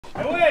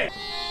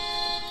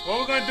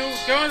What we're gonna do?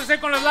 ¿Qué vamos a hacer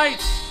con las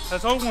lights?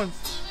 Las old ones.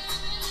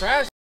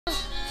 Trash.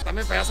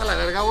 También pegas a la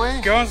verga,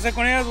 güey. ¿Qué vamos a hacer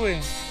con ellas,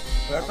 güey?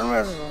 Ya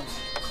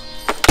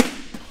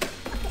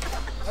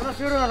no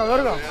sirven a la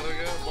verga.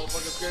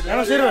 Ya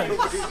no sirven.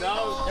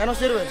 Ya no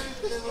sirven.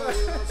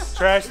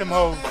 Trash them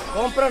hoes.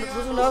 Compran,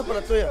 puse un lado para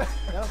la tuya.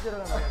 Ya no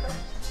sirven a la verga.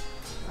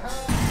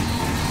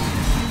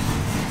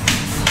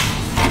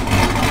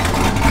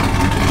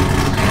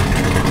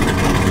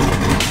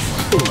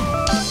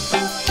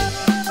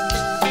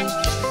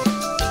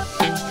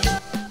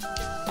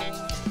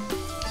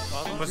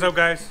 What's up,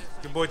 guys?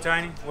 Your boy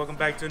Tiny. Welcome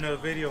back to another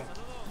video.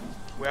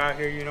 We're out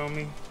here, you know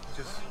me,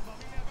 just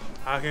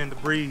out here in the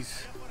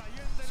breeze.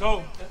 So,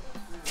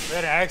 we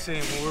had an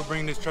accident when we were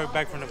bringing this truck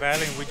back from the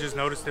valley, and we just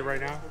noticed it right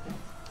now.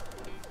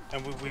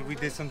 And we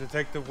did some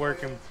detective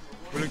work, and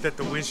we looked at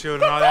the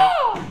windshield and all that.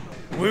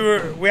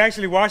 We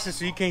actually watched it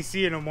so you can't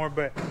see it no more,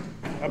 but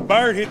a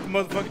bird hit the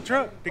motherfucking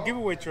truck, the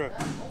giveaway truck.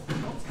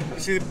 You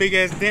see the big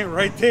ass dent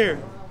right there.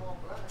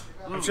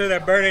 I'm sure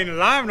that bird ain't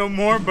alive no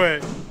more,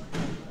 but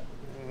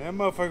that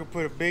motherfucker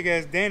put a big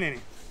ass dent in it.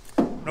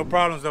 No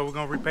problems though, we're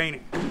gonna repaint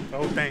it, the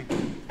whole thing,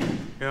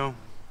 you know.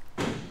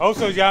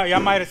 Also, y'all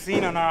might have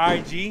seen on our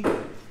IG,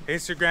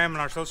 Instagram, and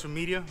our social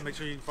media, make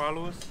sure you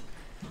follow us,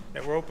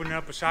 that we're opening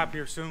up a shop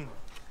here soon,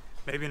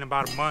 maybe in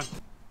about a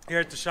month. Here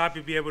at the shop,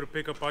 you'll be able to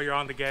pick up all your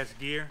on-the-gas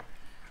gear.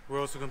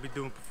 We're also gonna be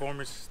doing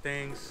performance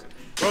things.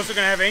 We're also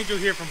gonna have Angel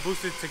here from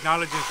Boosted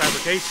Technology and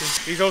Fabrication.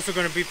 He's also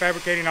gonna be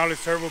fabricating all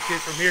his turbo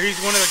kits from here. He's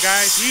one of the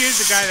guys, he is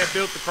the guy that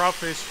built the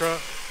crawfish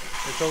truck.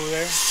 It's over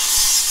there.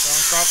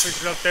 So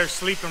crawfish is up there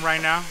sleeping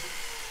right now,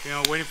 you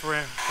know, waiting for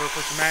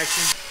some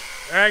action.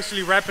 They're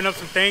actually wrapping up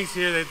some things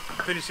here. They're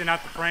finishing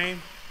out the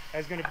frame.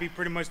 That's gonna be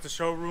pretty much the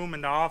showroom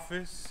and the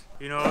office.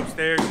 You know,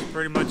 upstairs is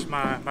pretty much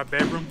my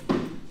bedroom,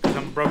 because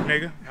I'm a broke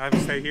nigga. I have to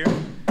stay here.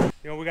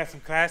 You know, we got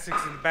some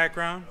classics in the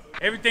background.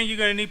 Everything you're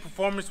gonna need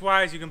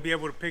performance-wise, you're gonna be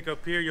able to pick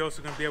up here. You're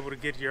also gonna be able to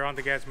get your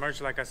on-the-gas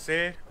merch, like I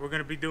said. We're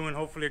gonna be doing,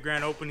 hopefully, a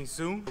grand opening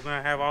soon. We're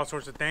gonna have all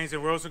sorts of things,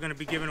 and we're also gonna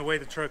be giving away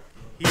the truck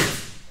here.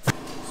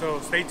 So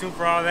stay tuned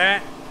for all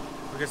that.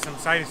 We got some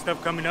exciting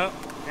stuff coming up,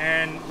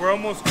 and we're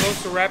almost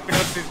close to wrapping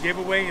up this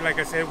giveaway. Like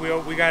I said,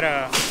 we got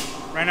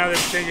right now they're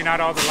changing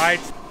out all the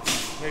lights.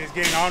 They're just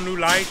getting all new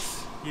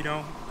lights. You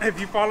know, if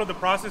you follow the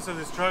process of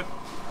this truck,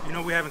 you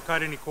know we haven't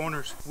cut any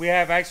corners. We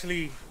have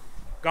actually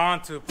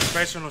gone to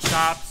professional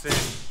shops and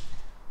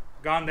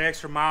gone the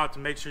extra mile to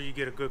make sure you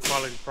get a good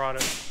quality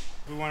product.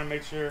 We want to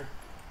make sure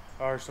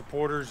our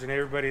supporters and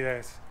everybody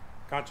that's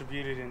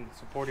contributed and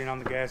supporting on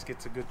the gas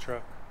gets a good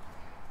truck.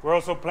 We're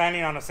also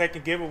planning on a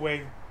second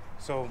giveaway,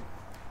 so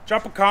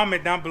drop a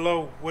comment down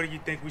below. What do you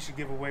think we should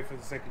give away for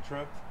the second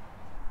truck?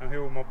 I'm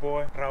here with my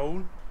boy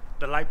Raul,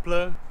 the light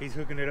plug. He's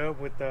hooking it up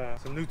with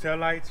some new tail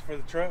lights for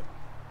the truck.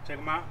 Check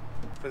them out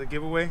for the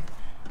giveaway.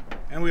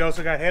 And we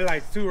also got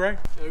headlights too, right?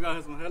 Yeah, we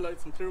got some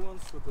headlights, some clear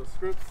ones with the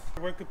scripts.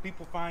 Where could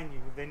people find you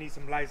if they need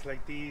some lights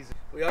like these?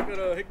 Well, y'all could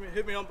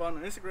hit me up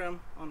on Instagram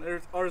on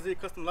RZ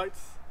Custom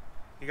Lights.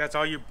 You got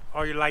all your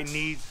light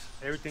needs,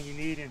 everything you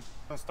need, and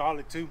install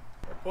it too.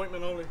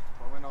 Appointment only.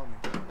 Appointment only.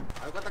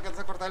 Haz de cuenta que te vas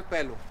a cortar el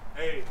pelo.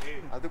 Hey.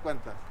 Haz de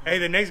cuenta. Hey,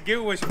 the next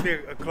giveaway should be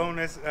a clone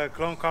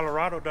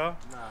Colorado, dog.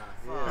 Nah,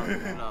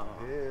 no.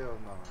 Hell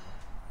no.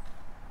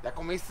 ¿Ya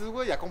comiste,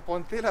 güey? ¿Ya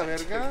componte la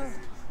verga?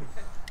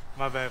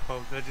 My bad,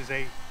 folks. I just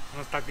ate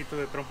unos taquitos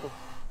de trompo.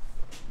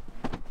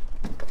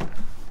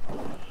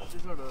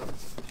 These are the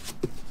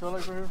tail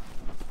lights right here.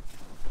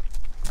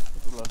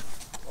 This is left.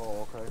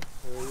 Oh, okay.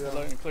 Yeah.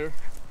 Light and clear.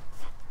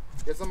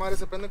 ¿Y esa madre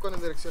se prende con el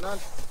direccional?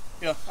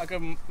 Yeah, I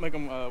can make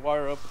them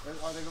wire up.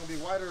 Are they going to be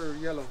white or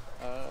yellow?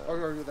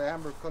 Or the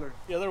amber color?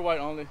 Yeah, they're white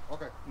only.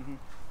 Okay.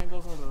 And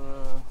those are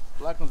the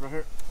black ones right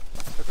here.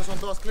 ¿Estos son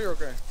todas clear,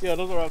 okay? Yeah,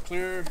 those are all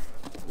clear.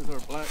 These are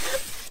black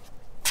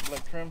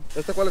trim.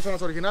 ¿Estas cuáles son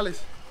las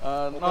originales?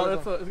 No,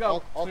 it's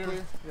got all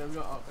clear. Yeah, we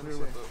got all clear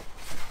with the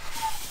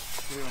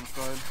clear on the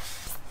side.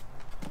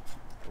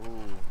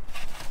 Ooh.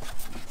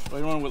 So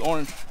you want with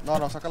orange?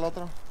 No, saca la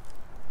otra.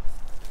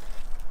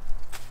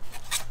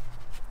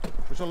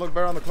 Which one look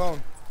better on the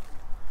clone?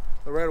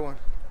 The red one.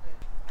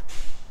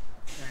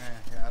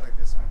 Yeah, I like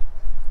this one.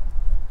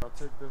 I'll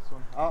take this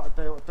one.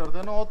 Te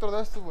ordeno otro de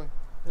estos, güey.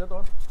 Yeah, the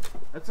one.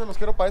 Estos los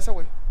quiero para esa,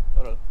 güey.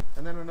 Alright.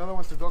 And then another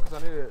one's to go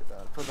because I need it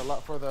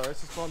for the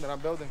SS clone that I'm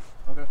building.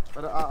 Okay.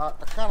 But I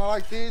kind of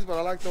like these, but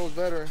I like those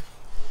better.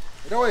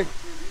 You know, wait.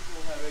 These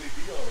will have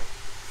LED on.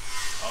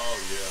 Oh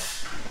yeah.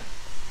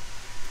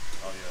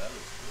 Oh yeah, that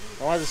looks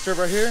good. I want the strip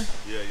right here.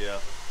 Yeah.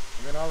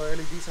 And then all the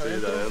LEDs are Sí,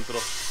 de adentro.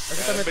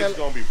 That It's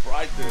gonna be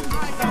bright then.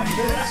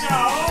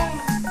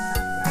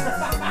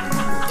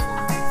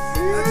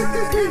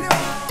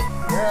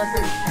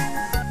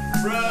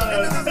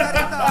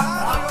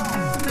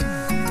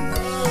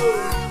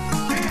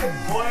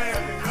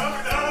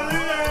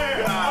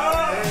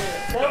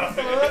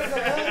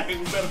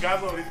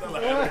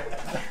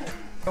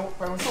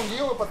 Pero un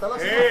songuillo, güey, para estar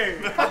así.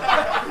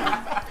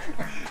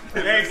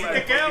 Hey, sí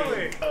te queda,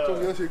 güey.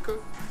 Songuillo chico.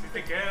 Sí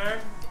te queda,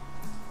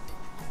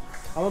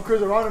 I'm gonna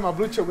cruise around in my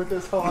blue chip with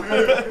this. I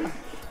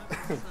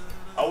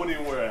wouldn't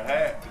even wear a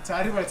hat.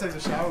 Tiny might take a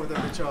shower with that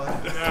bitch on.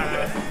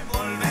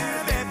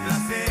 Volver de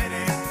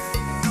placeres,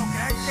 no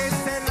crean que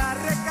se la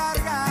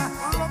recarga,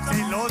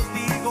 se los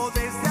digo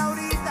desde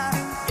ahorita,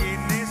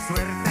 tiene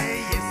suerte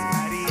y es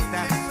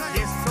carita, y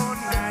eso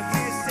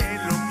nadie se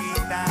lo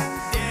quita.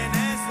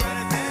 Tiene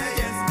suerte y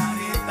es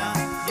carita,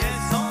 y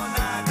eso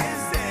nadie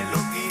se lo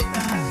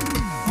quita.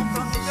 No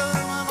crean que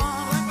me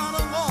la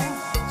recargo,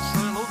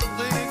 se los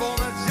digo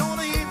desde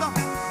ahorita,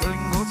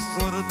 tengo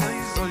suerte y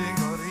soy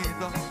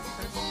carita.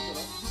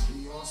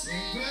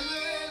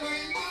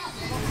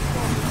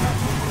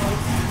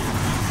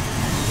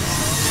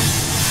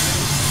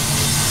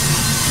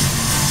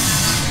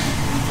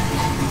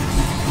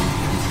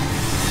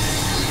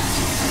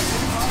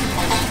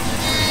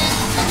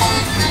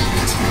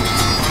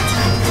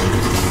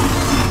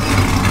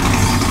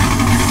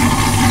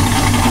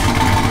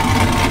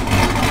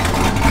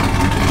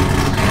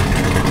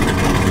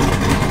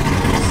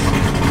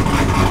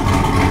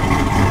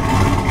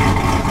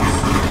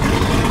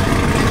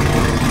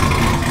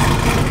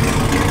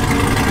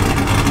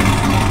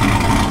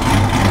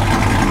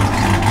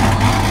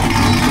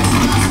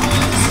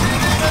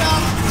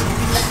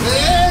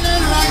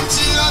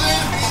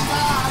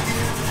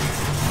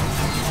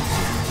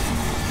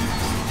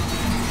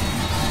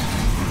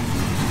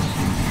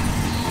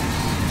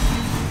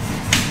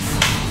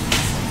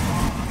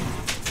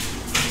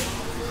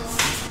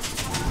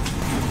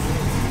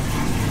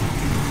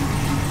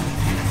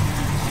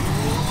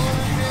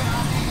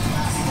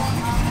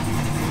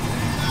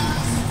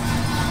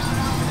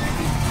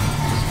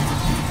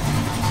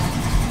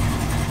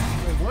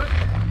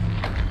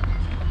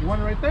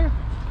 One right there?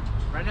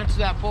 Right next to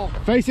that pole.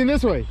 Facing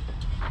this way.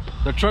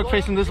 The truck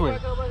facing this way.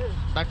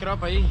 Back it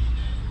up ahí.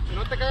 Y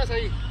no te cagas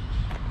ahí.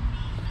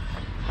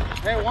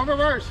 Hey, one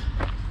reverse.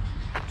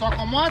 So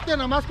acomódate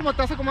nada más como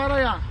te vas a acomodar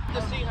allá.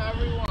 Just see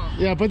however you want.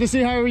 Yeah, put the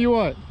seat however you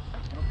want.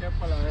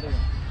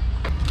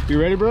 You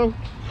ready, bro?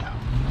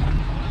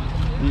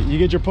 You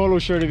get your polo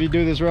shirt if you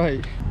do this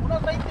right.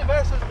 Unos 20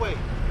 veces, güey.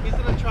 He's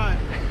gonna try.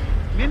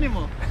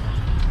 Mínimo.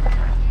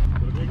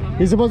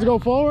 He's supposed to go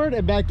forward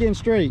and back in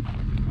straight.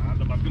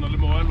 Nomás que no le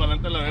mueva el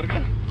volante a la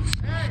verga.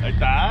 Ahí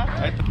está,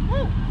 ahí está.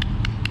 No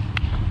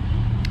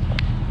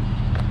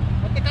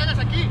te caigas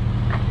aquí.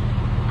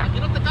 Aquí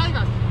no te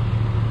caigas.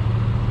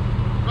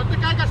 No te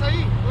caigas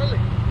ahí. Dale.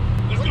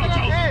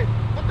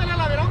 Póntale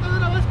la veronga de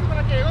una vez como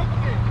la que llegó,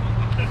 porque...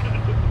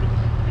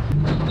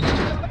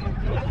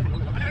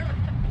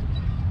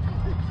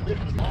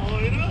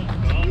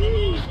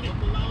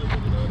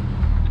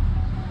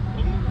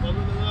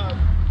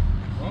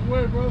 Wrong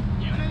way, bro.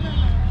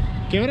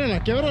 Québrala,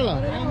 québrala.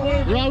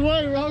 Wrong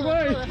way, wrong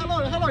way.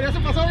 Déjalo, ya se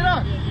pasó, mira.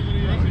 Así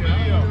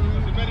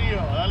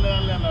medio, dale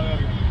a la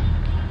verga.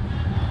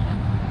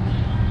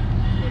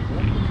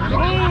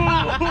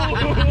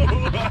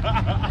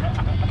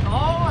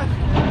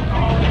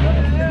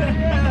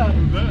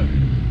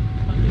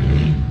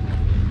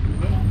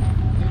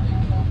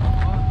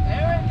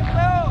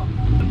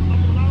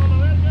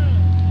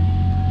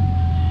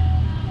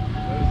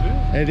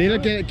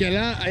 Dile que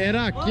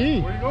era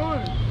aquí.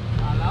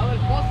 Al lado del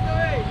poste,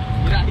 güey.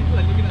 Mira, ahí tú,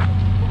 mira.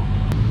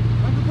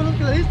 ¿Cuánto fue lo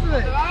que le diste,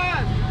 güey? ¿Dónde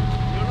vas?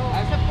 A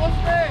ese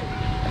poste.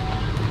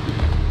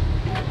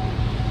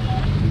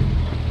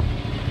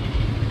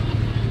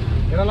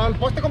 ¿Era al lado del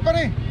poste,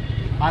 compadre?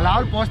 Al lado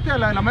del poste, a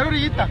la mera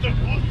orillita.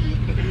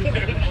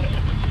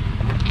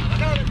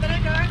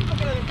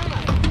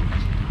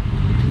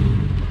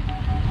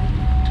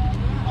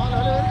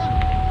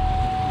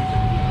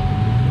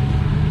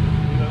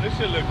 This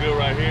shit look good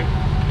right here.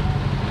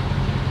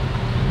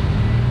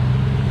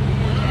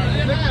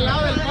 Dile que al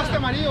lado del poste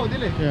amarillo,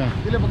 dile. Yeah.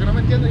 Dile porque no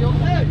me entiendo yo.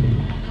 Mira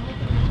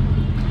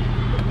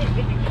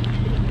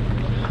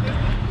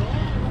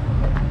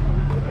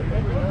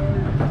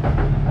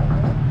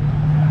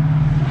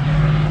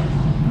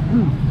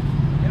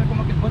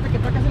como que el poste que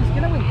tocas en la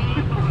esquina, güey.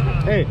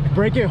 Hey,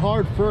 break it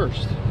hard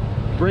first.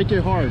 Break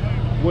it hard.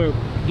 Wait,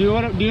 do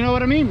you know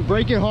what I mean?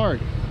 Break it hard.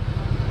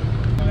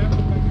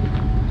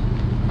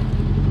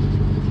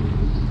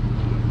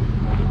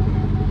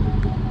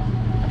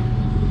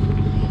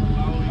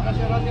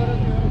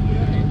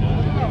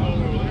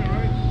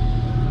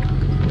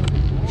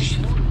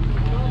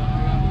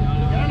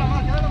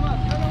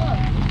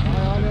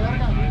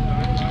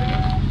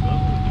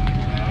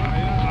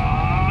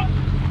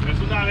 Es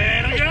una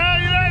verga,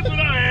 mira, es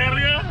una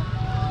verga.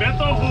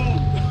 Beto Who.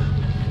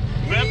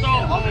 Beto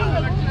Who.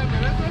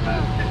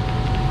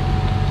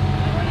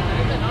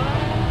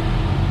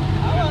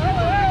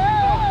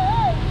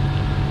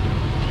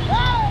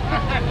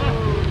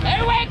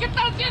 ¡Eh, güey! ¿Qué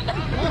estás haciendo?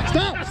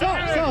 Stop.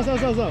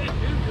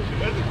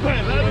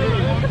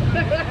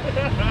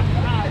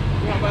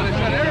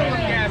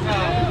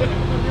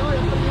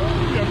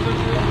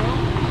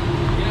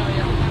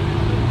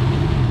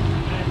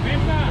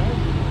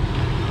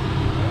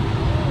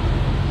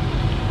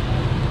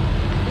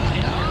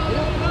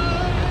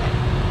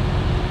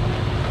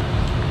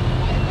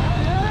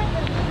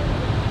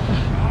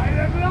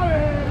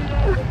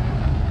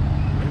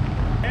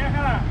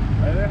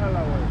 Ahí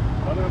déjala, güey.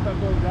 ¿Dónde está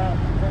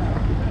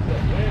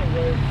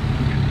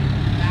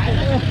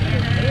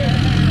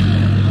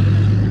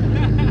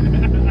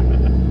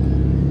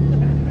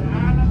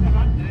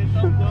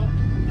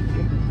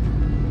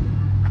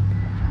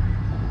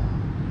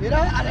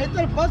Mira,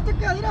 adentro del poste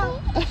que mira.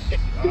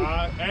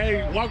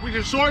 Hey, walk with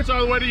your shorts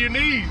all the way to your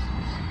knees.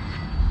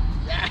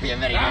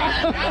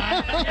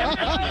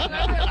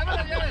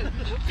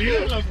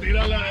 Tírala,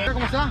 tírala.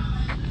 ¿Cómo está?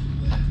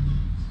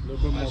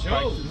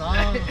 No.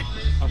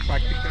 A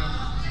práctica.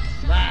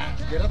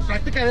 Era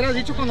práctica, hubieras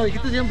dicho cuando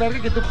dijiste bien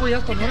verga que tú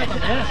podías con una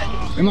también.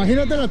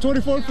 Imagínate la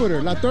 24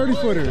 footer, la 30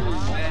 footer.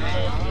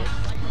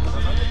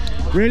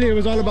 Really, it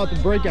was all about the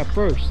break at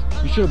first.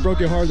 You should have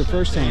broke it hard the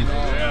first time.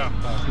 Yeah.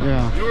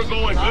 Yeah. You were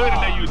going good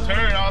and then you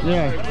turned. I was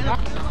Yeah.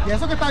 like, Y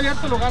eso que está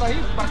abierto el lugar ahí,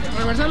 para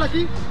reversarla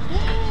aquí.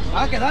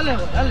 Ah, que dale,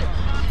 dale.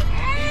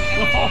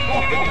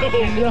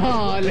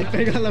 No, le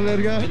pega la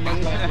verga.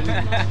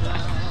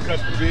 cut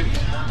the bitch.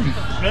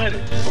 Cut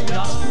it.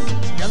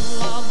 Y en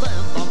la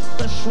venta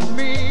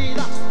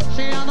presumida,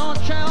 si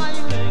anoche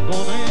bailé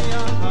con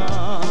ella.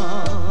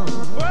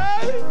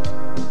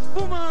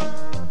 Fuma,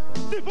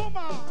 si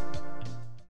fuma.